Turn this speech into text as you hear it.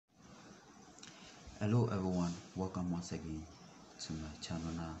Hello everyone, welcome once again to my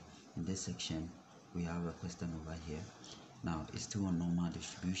channel. Now in this section we have a question over here. Now it's still a normal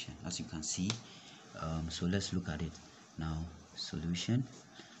distribution, as you can see. So let's look at it now. Solution.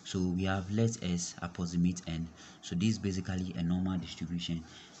 So we have let S approximate N. So this is basically a normal distribution,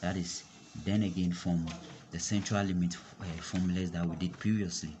 that is then again from the central limit formulas that we did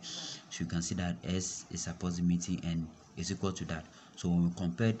previously. So you can see that S is approximating N is equal to that. So when we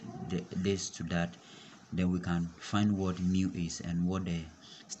compare this to that, then we can find what mu is and what the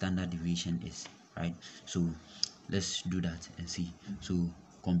standard deviation is, right? So let's do that and see. So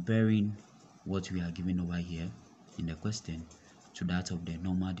comparing what we are given over here in the question to that of the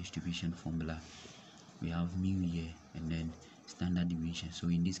normal distribution formula, we have mu here and then standard deviation. So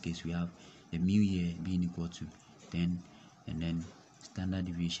in this case we have the mu here being equal to 10 and then standard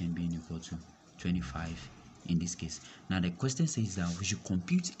deviation being equal to 25 in this case. Now the question says that we should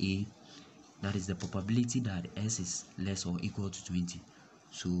compute A, that is the probability that S is less or equal to 20.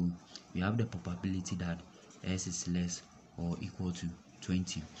 So we have the probability that S is less or equal to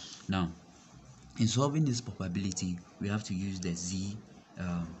 20. Now in solving this probability, we have to use the Z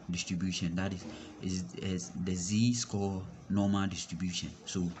distribution, that is the Z-score normal distribution.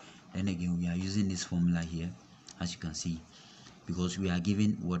 So then again we are using this formula here, as you can see, because we are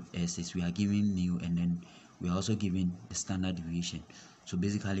given what S is, we are given mu, and then we are also given the standard deviation. So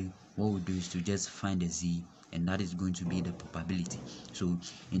basically what we do is to just find the Z, and that is going to be the probability. So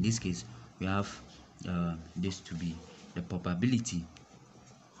in this case we have this to be the probability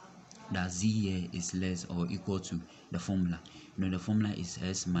that Z here is less or equal to the formula. You know, the formula is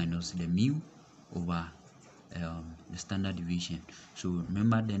S minus the mu over the standard deviation. So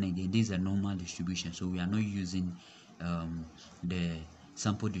remember, then again, this is a normal distribution, so we are not using the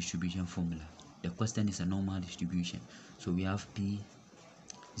sample distribution formula. The question is a normal distribution, so we have P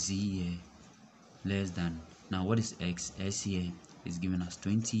Z here less than, now what is X? S here is given as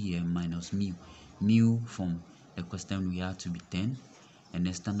 20 here minus mu from the question we have to be 10, and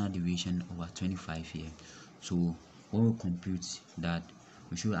the standard deviation over 25 here. So when we compute that,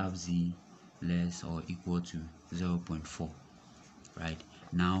 we should have Z less or equal to 0.4. right?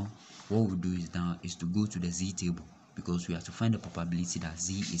 Now what we do is to go to the Z table, because we have to find the probability that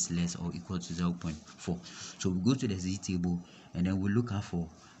Z is less or equal to 0.4. So we go to the Z table and then we look out for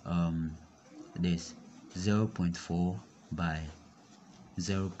this 0.4 by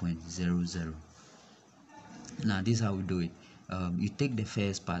 0.00. Now this is how we do it. You take the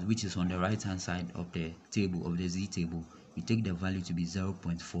first part, which is on the right hand side of the table, of the Z table. You take the value to be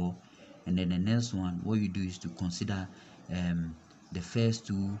 0.4, and then the next one, what you do is to consider the first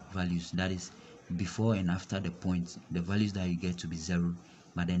two values, that is before and after the point, the values that you get to be 0,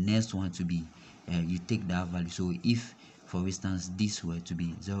 but the next one to be you take that value. So if for instance this were to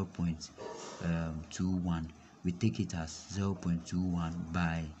be 0.21, we take it as 0.21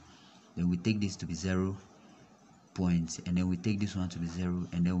 by, then we take this to be 0 point, and then we take this one to be 0,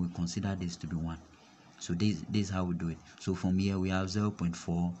 and then we consider this to be 1. So this is how we do it. So from here we have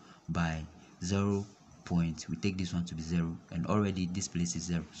 0.4 by 0 point, we take this one to be 0, and already this place is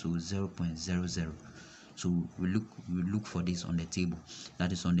 0, so 0.00. So we look for this on the table,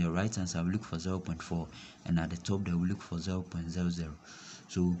 that is on the right hand side. We look for 0.4, and at the top there we look for 0.00.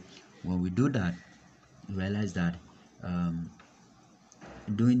 So when we do that, we realize that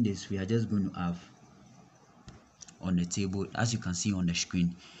doing this, we are just going to have on the table, as you can see on the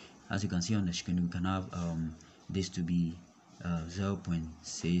screen, we can have this to be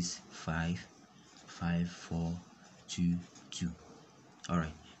 0.65542. all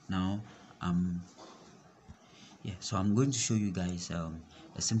right, now so I'm going to show you guys a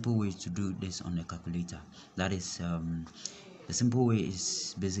simple way to do this on the calculator. That is the simple way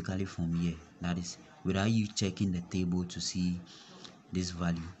is basically from here, that is without you checking the table to see this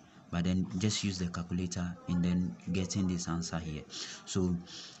value, but then just use the calculator and then getting this answer here. So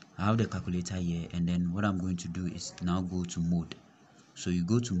I have the calculator here, and then what I'm going to do is now go to mode. So you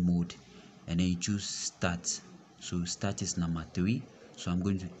go to mode and then you choose start. So start is number 3, so I'm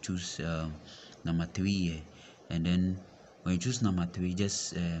going to choose number 3 here, and then when you choose number 3,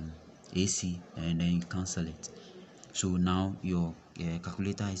 just AC, and then you cancel it. So now your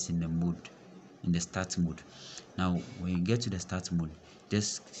calculator is in the mode, in the start mode. Now when you get to the start mode,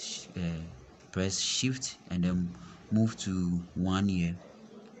 just press shift and then move to 1 year.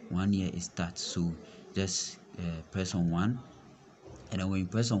 1 year is start, so just press on 1, and then when you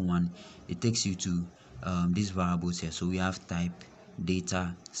press on 1, it takes you to these variables here. So we have type,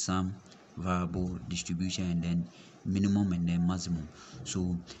 data, sum, variable, distribution, and then minimum and then maximum.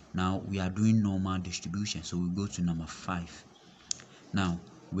 So now we are doing normal distribution, so we go to number 5. Now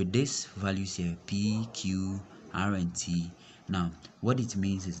with this values here, P, Q, R, and T, now what it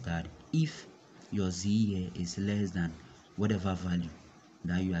means is that if your Z here is less than whatever value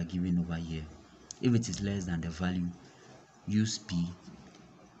that you are given over here, if it is less than the value, use P.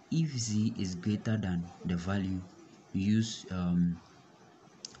 If Z is greater than the value, use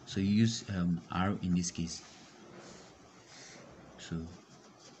R in this case. So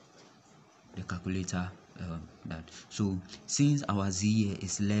the calculator that, so since our Z here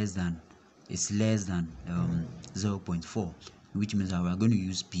is less than 0.4, which means that we are going to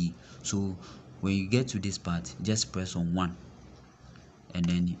use P. So when you get to this part, just press on 1 and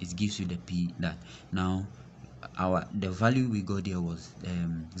then it gives you the P. That now the value we got there was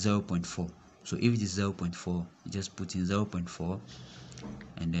 0.4. so if it is 0.4, you just put in 0.4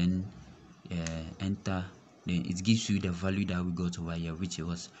 and then enter. Then it gives you the value that we got over here, which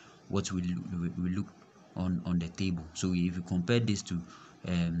was what we look on the table. So if you compare this to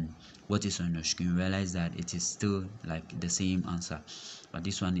what is on your screen, realize that it is still like the same answer, but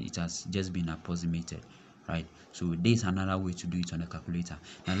this one, it has just been approximated, right? So this is another way to do it on the calculator.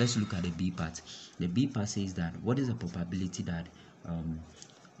 Now let's look at the B part. The B part says that what is the probability that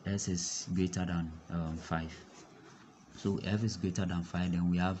S is greater than 5? So F is greater than 5,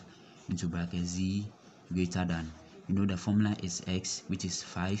 then we have into bracket Z greater than, the formula is X, which is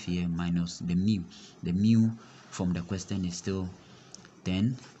 5 here, minus the mu. The mu from the question is still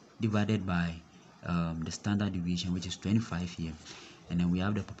 10 divided by the standard deviation, which is 25 here, and then we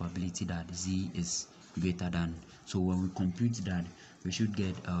have the probability that Z is greater than. So when we compute that, we should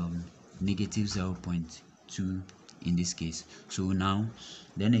get negative 0.2 in this case. So now,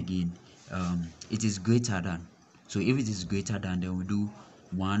 then again, it is greater than. So if it is greater than, then we do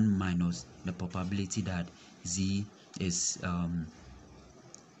 1 minus the probability that Z is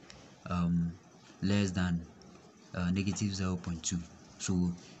less than negative 0.2.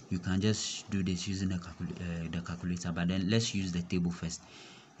 So you can just do this using the calculator, but then let's use the table first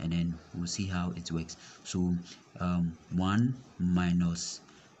and then we'll see how it works. So 1 minus,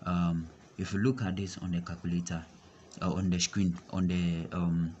 if you look at this on the calculator, on the screen, on the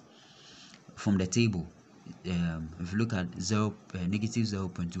from the table, if you look at negative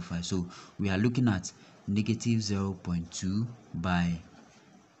 0.25, so we are looking at negative 0.2 by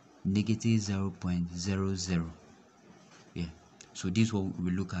negative 0.00. Yeah, so this is what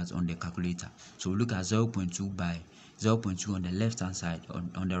we look at on the calculator. So we look at 0.2 by 0.2 on the left hand side,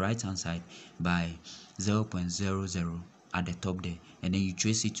 on the right hand side, by 0.00 at the top there, and then you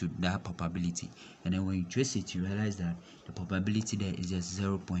trace it to that probability, and then when you trace it, you realize that the probability there is just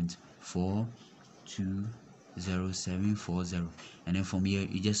 0.4200740, and then from here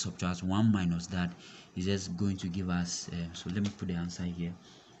you just subtract 1 minus that. Is just going to give us so let me put the answer here.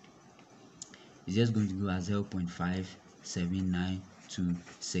 It's just going to give us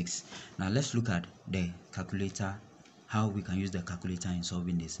 0.57926. Now let's look at the calculator, how we can use the calculator in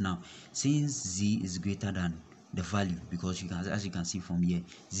solving this. Now since Z is greater than the value, because as you can see from here,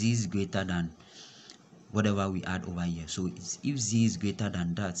 Z is greater than whatever we add over here. So if Z is greater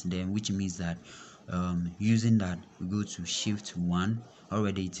than that, then which means that using that, we go to shift 1.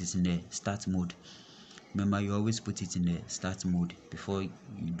 Already it is in the start mode. Remember, you always put it in the start mode before you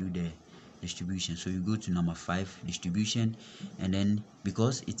do the distribution. So you go to number 5, distribution, and then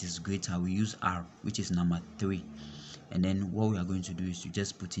because it is greater, we use R, which is number 3, and then what we are going to do is to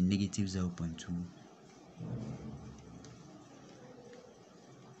just put in negative 0.2.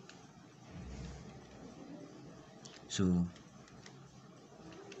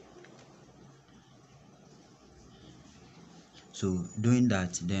 So doing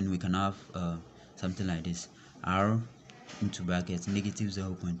that, then we can have something like this: R into brackets negative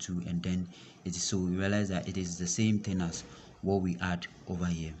 0.2, and then it is, so we realize that it is the same thing as what we add over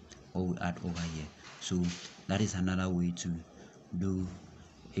here. So that is another way to do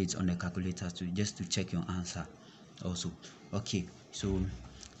it on the calculator, just to check your answer also. Okay, so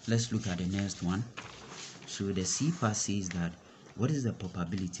let's look at the next one. So the C part says that what is the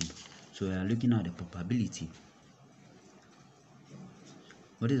probability? So we are looking at the probability.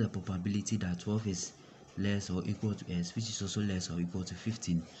 What is the probability that 12 is less or equal to S, which is also less or equal to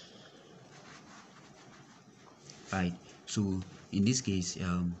 15? Right, so in this case,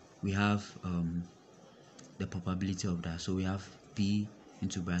 we have the probability of that. So we have P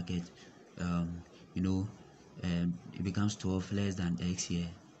into bracket, it becomes 12 less than X here,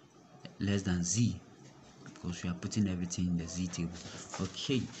 less than Z, because we are putting everything in the Z table.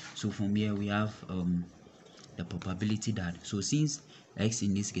 Okay, so from here we have the probability that, so since X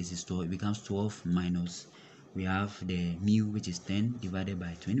in this case is 12, it becomes 12 minus, we have the mu, which is 10 divided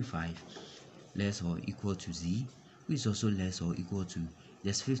by 25, less or equal to Z, which is also less or equal to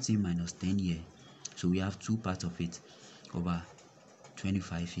there's 15 minus 10 here, so we have 2 parts of it over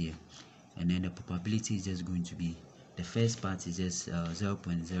 25 here, and then the probability is just going to be, the first part is just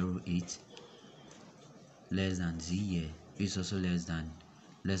 0.08 less than z here, is also less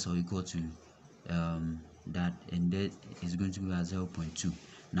or equal to that, and that is going to be at 0.2.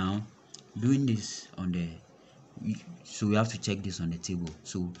 Now doing this on the, so we have to check this on the table.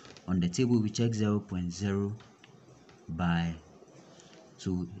 So on the table we check 0.0 by,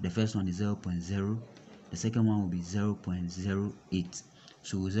 so the first one is 0.0, the second one will be 0.08.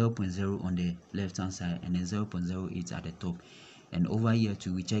 so 0.0 on the left hand side and then 0.08 at the top, and over here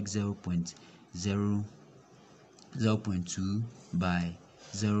too we check 0.2 by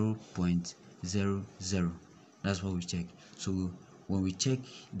 0.00. that's what we check. So when we check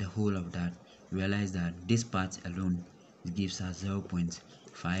the whole of that, realize that this part alone gives us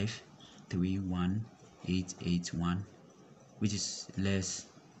 0.531881, which is less,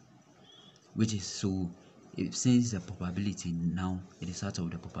 which is, so it, since the probability now it is out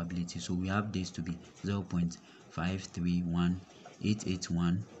of the probability, so we have this to be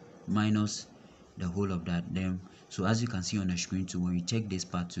 0.531881 minus the whole of that. Then so as you can see on the screen too, when we check this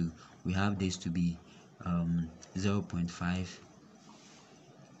part too, we have this to be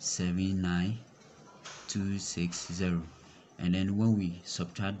 0.579260, and then when we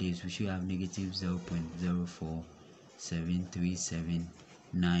subtract this we should have negative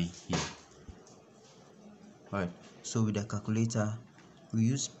 0.047379 here. Alright, so with the calculator we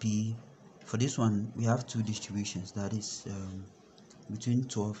use P. For this one we have two distributions, that is between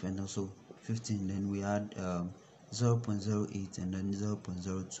 12 and also 15, then we add 0.08 and then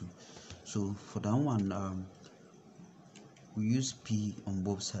 0.02. so for that one we use P on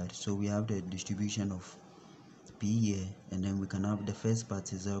both sides, so we have the distribution of P here, and then we can have the first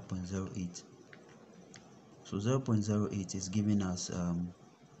part is 0.08. so 0.08 is giving us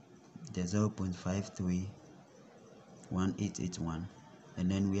the 0.531881,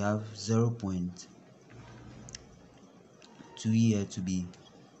 and then we have 0.2 here to be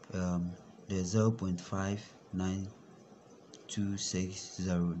the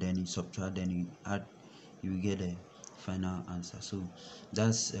 0.59260. then you subtract, then you add, you get a final answer. So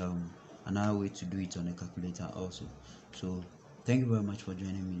that's another way to do it on a calculator also. So thank you very much for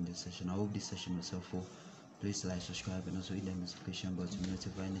joining me in this session. I hope this session was helpful. Please like, subscribe, and also hit the notification bell to be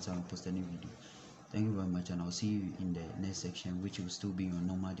notified anytime I post any video. Thank you very much, and I'll see you in the next section, which will still be on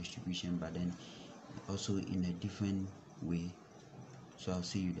normal distribution, but then also in a different way. So I'll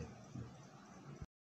see you there.